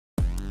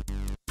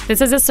This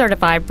is a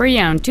certified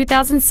pre-owned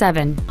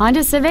 2007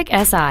 Honda Civic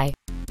Si.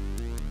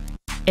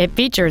 It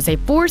features a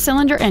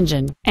 4-cylinder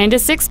engine and a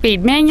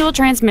 6-speed manual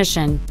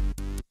transmission.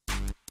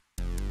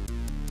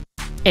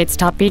 Its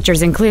top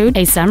features include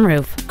a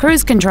sunroof,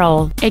 cruise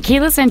control, a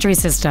keyless entry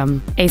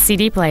system, a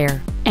CD player,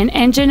 an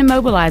engine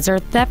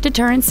immobilizer theft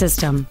deterrent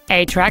system,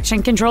 a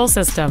traction control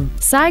system,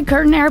 side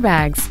curtain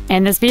airbags,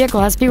 and this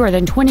vehicle has fewer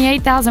than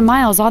 28,000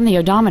 miles on the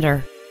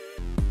odometer.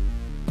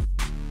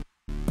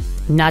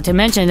 Not to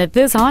mention that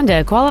this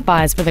Honda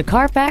qualifies for the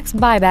Carfax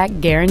buyback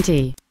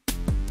guarantee.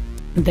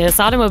 This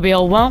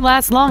automobile won't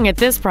last long at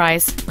this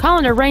price. Call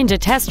and arrange a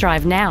test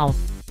drive now.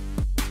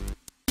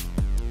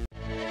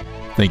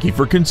 Thank you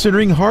for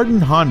considering Hardin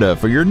Honda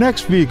for your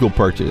next vehicle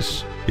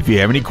purchase. If you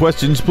have any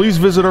questions, please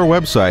visit our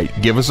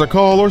website, give us a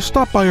call, or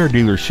stop by our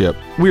dealership.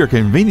 We are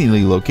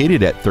conveniently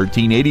located at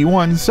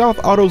 1381 South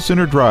Auto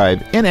Center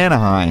Drive in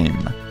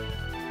Anaheim.